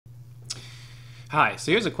Hi,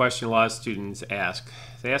 so here's a question a lot of students ask.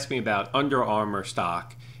 They ask me about Under Armour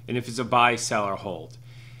stock and if it's a buy, sell, or hold.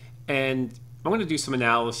 And I'm going to do some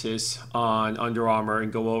analysis on Under Armour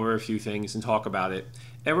and go over a few things and talk about it.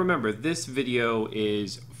 And remember, this video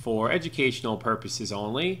is for educational purposes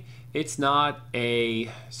only. It's not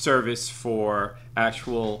a service for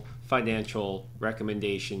actual financial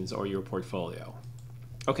recommendations or your portfolio.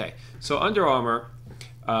 Okay, so Under Armour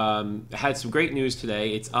had some great news today.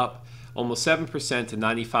 It's up almost 7% to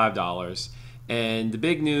 $95. And the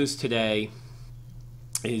big news today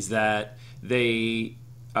is that they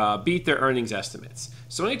beat their earnings estimates.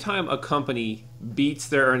 So anytime a company beats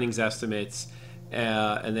their earnings estimates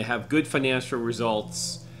and they have good financial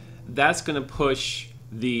results, that's going to push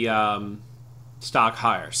the stock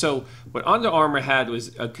higher. So what Under Armour had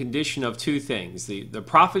was a condition of two things. The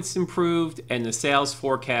profits improved and the sales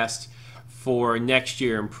forecast for next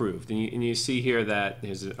year improved. And you see here that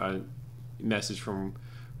there's a message from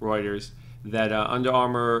Reuters that Under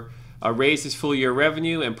Armour raised its full year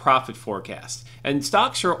revenue and profit forecast. And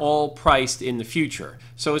stocks are all priced in the future.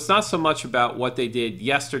 So it's not so much about what they did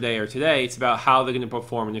yesterday or today, it's about how they're going to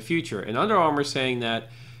perform in the future. And Under Armour is saying that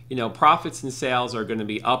profits and sales are going to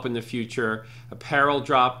be up in the future. Apparel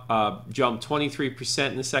jumped 23%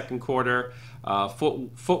 in the second quarter.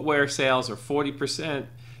 Footwear sales are 40%.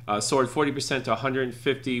 Soared 40% to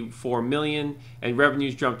 154 million, and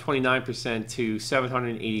revenues jumped 29% to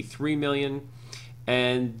 783 million,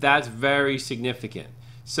 and that's very significant.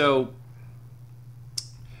 So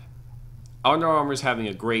Under Armour is having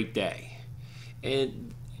a great day,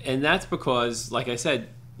 and that's because, like I said,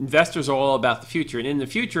 investors are all about the future, and in the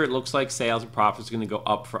future, it looks like sales and profits are going to go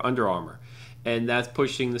up for Under Armour, and that's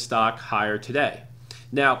pushing the stock higher today.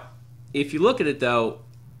 Now, if you look at it though,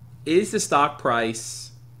 is the stock price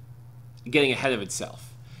getting ahead of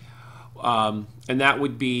itself? And that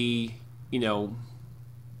would be,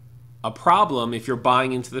 a problem if you're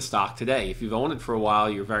buying into the stock today. If you've owned it for a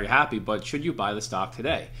while, you're very happy, but should you buy the stock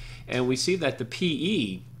today? And we see that the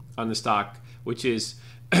PE on the stock, which is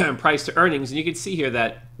price to earnings, and you can see here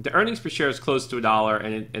that the earnings per share is close to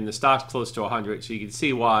 $1 and the stock's close to 100, so you can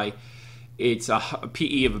see why it's a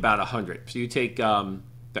PE of about 100. So you take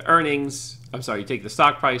you take the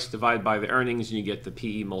stock price divided by the earnings and you get the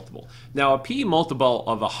PE multiple. Now, a PE multiple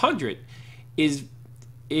of 100 is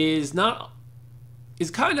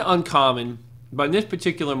kind of uncommon, but in this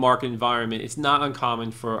particular market environment, it's not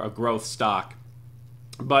uncommon for a growth stock.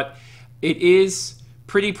 But it is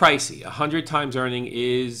pretty pricey. 100 times earning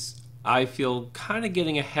is, I feel, kind of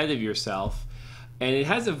getting ahead of yourself. And it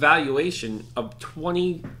has a valuation of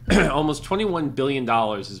almost $21 billion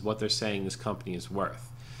is what they're saying this company is worth.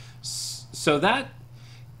 So that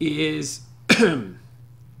is pretty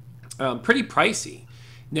pricey.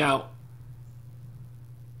 Now,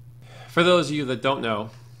 for those of you that don't know,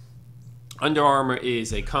 Under Armour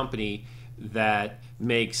is a company that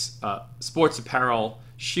makes sports apparel,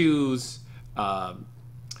 shoes,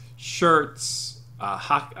 shirts,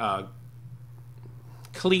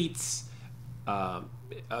 cleats.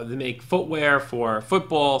 They make footwear for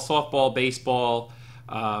football, softball, baseball.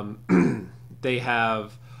 They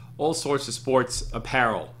have all sorts of sports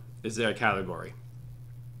apparel is their category.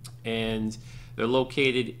 And they're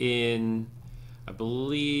located in, I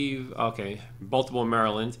believe, Baltimore,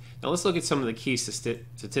 Maryland. Now let's look at some of the key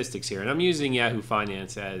statistics here. And I'm using Yahoo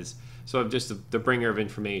Finance as sort of just the bringer of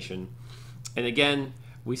information. And again,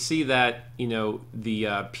 we see that,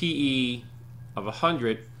 the PE of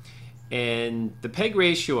 100 and the PEG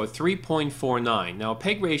ratio of 3.49. Now, a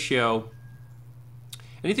PEG ratio,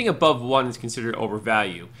 anything above 1 is considered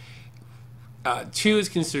overvalued. 2 is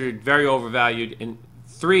considered very overvalued, and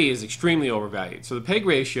 3 is extremely overvalued. So the PEG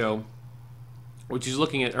ratio, which is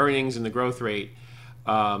looking at earnings and the growth rate,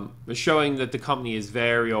 is showing that the company is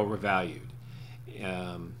very overvalued.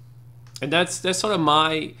 And that's sort of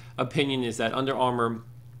my opinion, is that Under Armour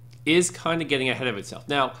is kind of getting ahead of itself.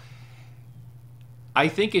 Now, I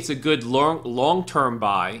think it's a good long-term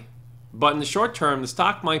buy, but in the short term, the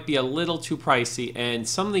stock might be a little too pricey, and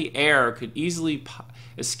some of the air could easily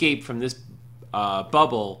escape from this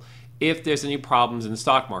bubble if there's any problems in the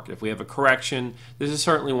stock market. If we have a correction, this is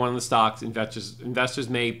certainly one of the stocks investors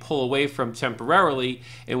may pull away from temporarily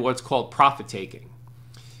in what's called profit taking.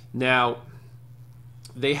 Now,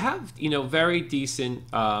 they have very decent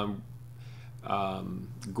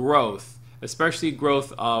growth, especially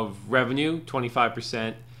growth of revenue,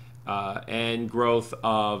 25%, and growth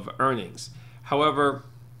of earnings. However,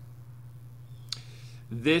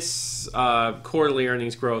 this quarterly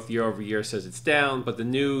earnings growth year over year says it's down, but the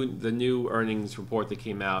new earnings report that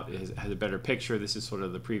came out has a better picture. This is sort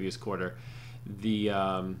of the previous quarter. The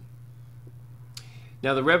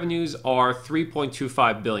Now the revenues are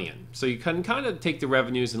 3.25 billion. So you can kind of take the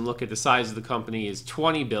revenues and look at the size of the company is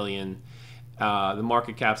 20 billion. The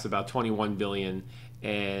market cap's about 21 billion,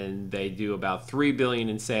 and they do about 3 billion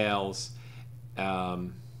in sales.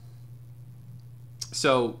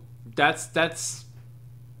 So that's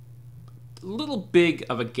a little big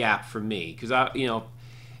of a gap for me, because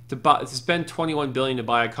to spend 21 billion to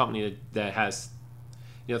buy a company that has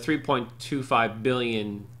 3.25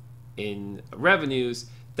 billion in revenues,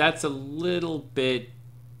 that's a little bit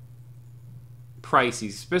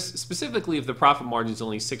pricey, specifically if the profit margin is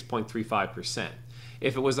only 6.35%.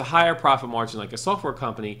 If it was a higher profit margin like a software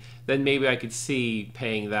company, then maybe I could see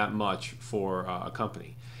paying that much for a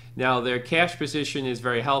company. Now, their cash position is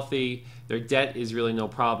very healthy. Their debt is really no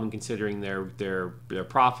problem considering their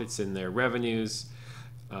profits and their revenues.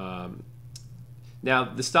 Now,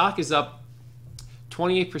 the stock is up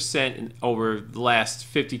 28% over the last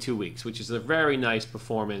 52 weeks, which is a very nice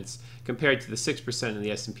performance compared to the 6% in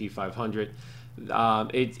the S&P 500.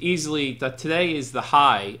 It's easily today is the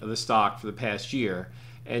high of the stock for the past year,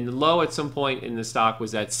 and the low at some point in the stock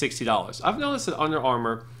was at $60. I've noticed that Under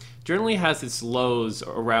Armour generally has its lows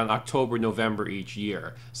around October, November each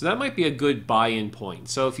year. So that might be a good buy-in point.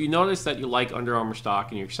 So if you notice that you like Under Armour stock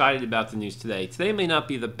and you're excited about the news today may not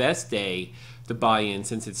be the best day to buy in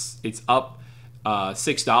since it's up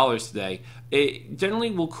 $6 today. It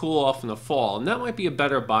generally will cool off in the fall, and that might be a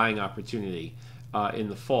better buying opportunity in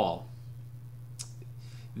the fall.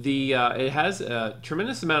 It has a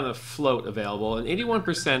tremendous amount of float available, and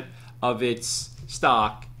 81% of its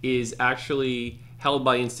stock is actually held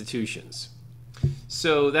by institutions.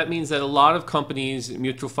 So that means that a lot of companies,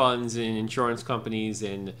 mutual funds and insurance companies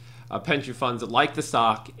and pension funds that like the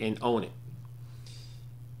stock and own it.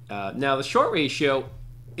 Now the short ratio,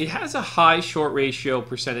 it has a high short ratio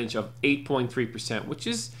percentage of 8.3%, which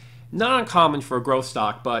is not uncommon for a growth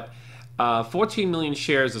stock, but 14 million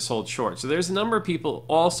shares are sold short. So there's a number of people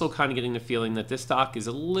also kind of getting the feeling that this stock is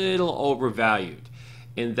a little overvalued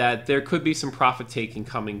and that there could be some profit taking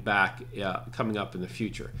coming up in the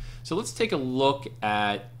future. So let's take a look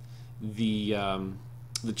at the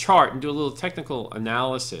chart and do a little technical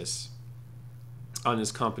analysis on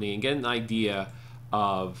this company and get an idea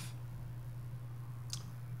of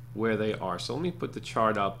where they are. So let me put the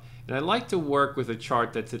chart up, and I like to work with a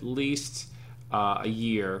chart that's at least a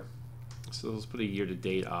year. So let's put a year to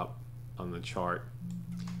date up on the chart.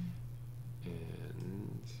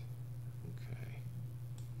 And okay,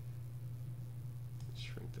 let's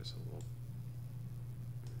shrink this a little.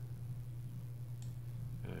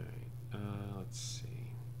 All right, let's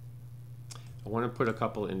see. I want to put a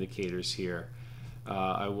couple indicators here.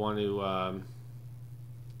 I want to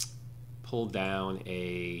pull down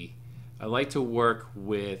I like to work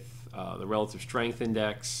with the relative strength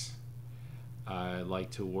index. I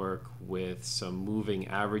like to work with some moving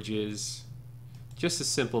averages, just a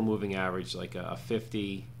simple moving average like a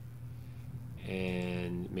 50,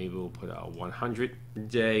 and maybe we'll put a 100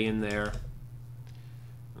 day in there.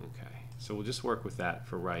 Okay, so we'll just work with that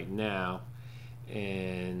for right now.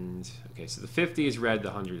 And okay, so the 50 is red, the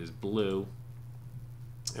 100 is blue,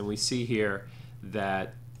 and we see here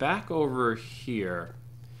that back over here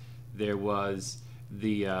there was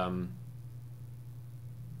the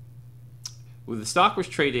stock was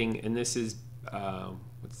trading, and this is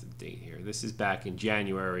what's the date here? This is back in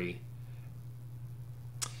January.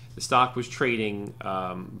 The stock was trading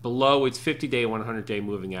below its 50-day, 100-day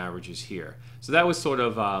moving averages here. So that was sort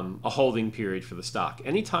of a holding period for the stock.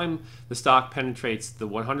 Anytime the stock penetrates the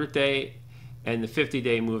 100-day and the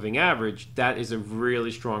 50-day moving average, that is a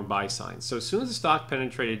really strong buy sign. So as soon as the stock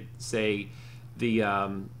penetrated, say, the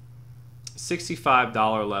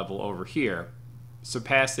 $65 level over here,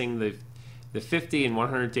 surpassing the 50 and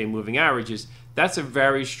 100-day moving averages, that's a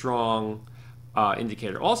very strong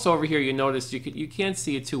indicator. Also over here, you notice you can't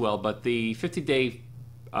see it too well, but the 50-day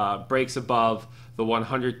breaks above the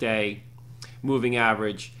 100-day moving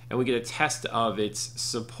average, and we get a test of its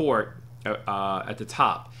support at the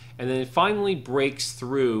top. And then it finally breaks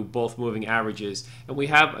through both moving averages, and we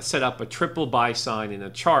have set up a triple buy sign in a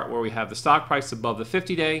chart where we have the stock price above the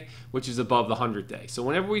 50-day, which is above the 100-day. So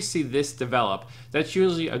whenever we see this develop, that's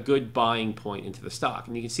usually a good buying point into the stock.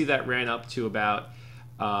 And you can see that ran up to about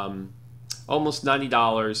almost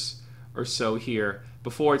 $90 or so here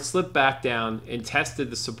before it slipped back down and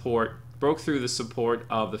tested the support, broke through the support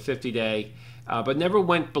of the 50-day, but never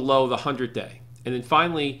went below the 100-day. And then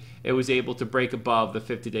finally, it was able to break above the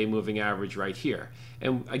 50-day moving average right here.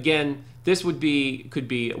 And again, this could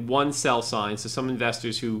be one sell sign. So some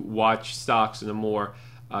investors who watch stocks in a more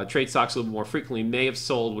trade stocks a little more frequently, may have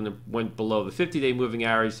sold when it went below the 50-day moving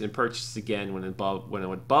average and purchased again when it went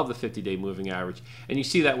above the 50-day moving average. And you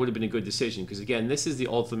see that would have been a good decision because, again, this is the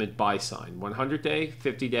ultimate buy sign: 100-day,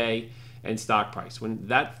 50-day, and stock price. When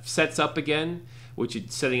that sets up again, which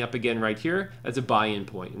it's setting up again right here, that's a buy-in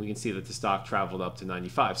point. And we can see that the stock traveled up to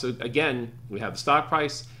 95. So again, we have the stock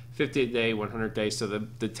price, 50-day, 100-day. So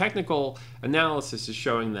the technical analysis is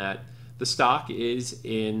showing that the stock is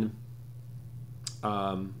in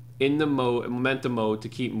the momentum mode to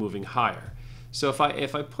keep moving higher. So if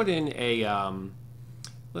I put in a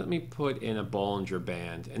let me put in a Bollinger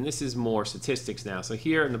Band, and this is more statistics now. So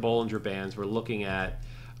here in the Bollinger Bands, we're looking at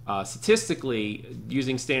statistically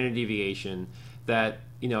using standard deviation that,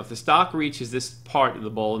 if the stock reaches this part of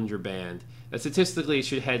the Bollinger Band, that statistically it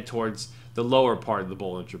should head towards the lower part of the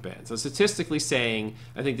Bollinger Band. So statistically saying,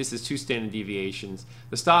 I think this is 2 standard deviations,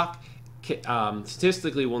 the stock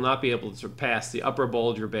statistically will not be able to surpass the upper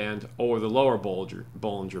Bollinger Band or the lower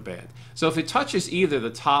Bollinger Band. So if it touches either the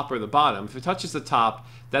top or the bottom, if it touches the top,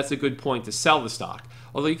 that's a good point to sell the stock.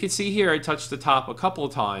 Although you can see here it touched the top a couple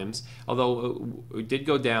of times, although it did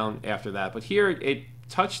go down after that. But here it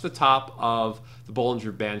touched the top of the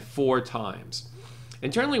Bollinger Band 4 times.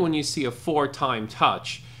 And generally when you see a 4-time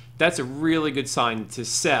touch, that's a really good sign to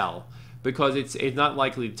sell because it's not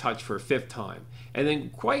likely to touch for a 5th time. And then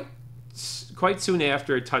quite soon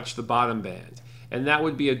after it touched the bottom band, and that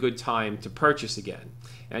would be a good time to purchase again.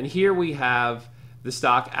 And here we have the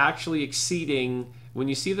stock actually exceeding, when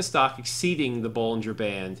you see the stock exceeding the Bollinger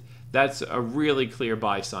Band, that's a really clear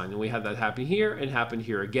buy sign. And we had that happen here and happen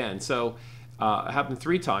here again. So it happened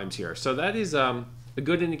 3 times here. So that is a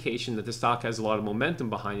good indication that the stock has a lot of momentum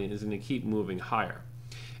behind it and is going to keep moving higher.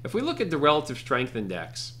 If we look at the relative strength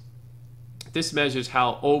index, this measures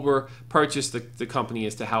how over-purchased the company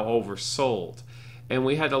is to how oversold. And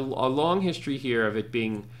we had a long history here of it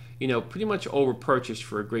being, pretty much over-purchased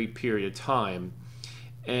for a great period of time.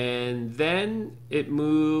 And then it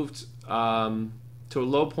moved to a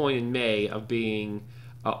low point in May of being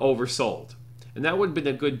oversold. And that would have been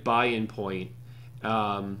a good buy-in point.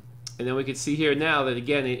 And then we can see here now that,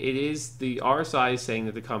 again, it is the RSI is saying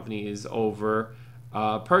that the company is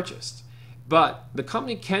over-purchased. But the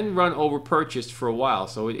company can run over-purchased for a while.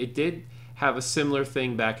 So it did have a similar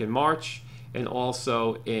thing back in March and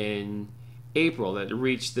also in April that it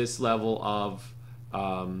reached this level of,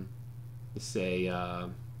 let's see if I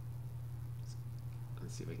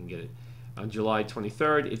can get it. On July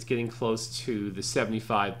 23rd, it's getting close to the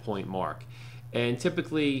 75-point mark. And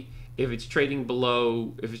typically, if it's trading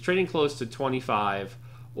close to 25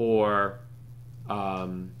 or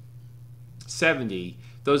 70,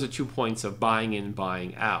 those are 2 points of buying in and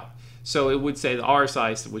buying out. So it would say, the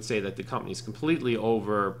RSI would say that the company is completely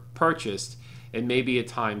over purchased and maybe a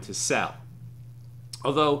time to sell.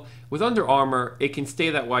 Although with Under Armour, it can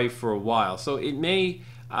stay that way for a while. So it may,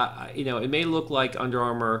 it may look like Under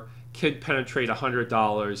Armour could penetrate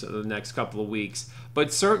 $100 in the next couple of weeks,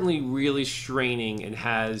 but certainly really straining and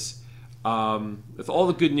has, with all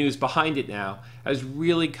the good news behind it now, has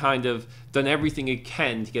really kind of done everything it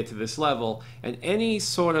can to get to this level, and any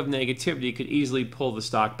sort of negativity could easily pull the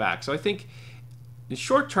stock back. So I think in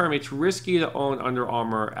short term, it's risky to own Under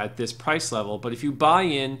Armour at this price level, but if you buy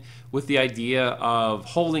in with the idea of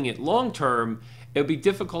holding it long term, it would be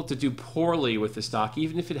difficult to do poorly with the stock,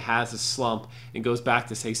 even if it has a slump and goes back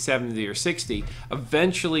to, say, 70 or 60.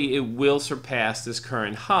 Eventually, it will surpass this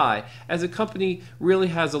current high, as the company really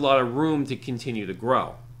has a lot of room to continue to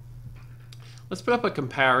grow. Let's put up a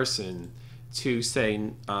comparison to,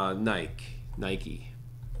 say, Nike.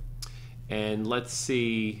 And let's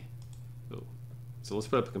see. So let's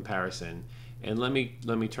put up a comparison. And let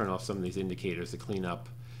me turn off some of these indicators to clean up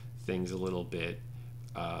things a little bit.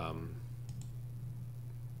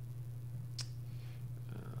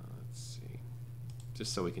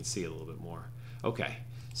 Just so we can see a little bit more. Okay,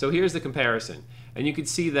 so here's the comparison. And you can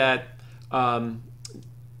see that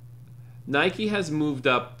Nike has moved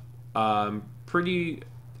up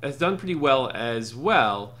has done pretty well as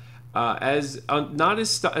well, not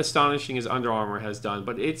as astonishing as Under Armour has done,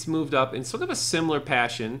 but it's moved up in sort of a similar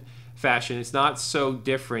fashion. It's not so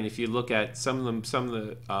different if you look at some of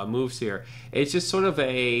the moves here. It's just sort of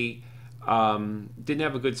a didn't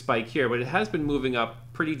have a good spike here, but it has been moving up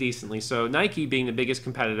pretty decently. So Nike, being the biggest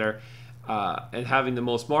competitor and having the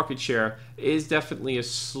most market share, is definitely a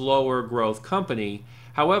slower growth company.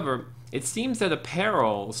 However, it seems that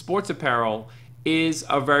sports apparel, is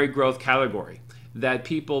a very growth category. That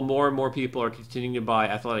more and more people are continuing to buy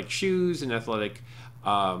athletic shoes and athletic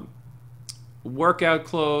workout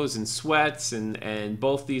clothes and sweats, and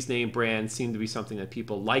both these name brands seem to be something that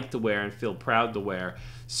people like to wear and feel proud to wear.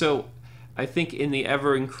 So I think in the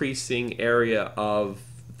ever increasing area of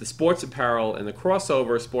the sports apparel and the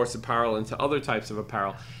crossover sports apparel into other types of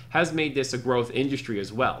apparel has made this a growth industry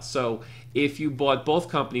as well. So if you bought both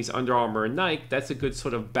companies, Under Armour and Nike, that's a good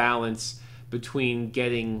sort of balance between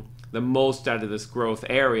getting the most out of this growth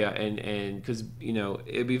area, and because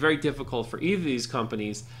it'd be very difficult for either of these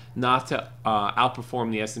companies not to outperform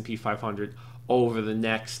the S&P 500 over the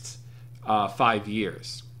next 5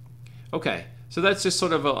 years. Okay, so that's just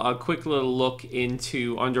sort of a quick little look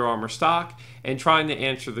into Under Armour stock and trying to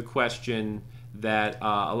answer the question that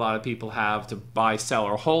a lot of people have to buy, sell,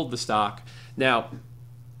 or hold the stock. Now,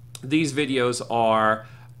 these videos are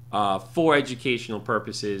for educational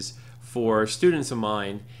purposes for students of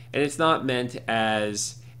mine, and it's not meant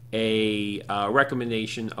as a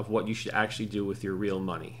recommendation of what you should actually do with your real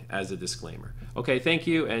money, as a disclaimer. Okay, thank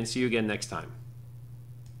you, and see you again next time.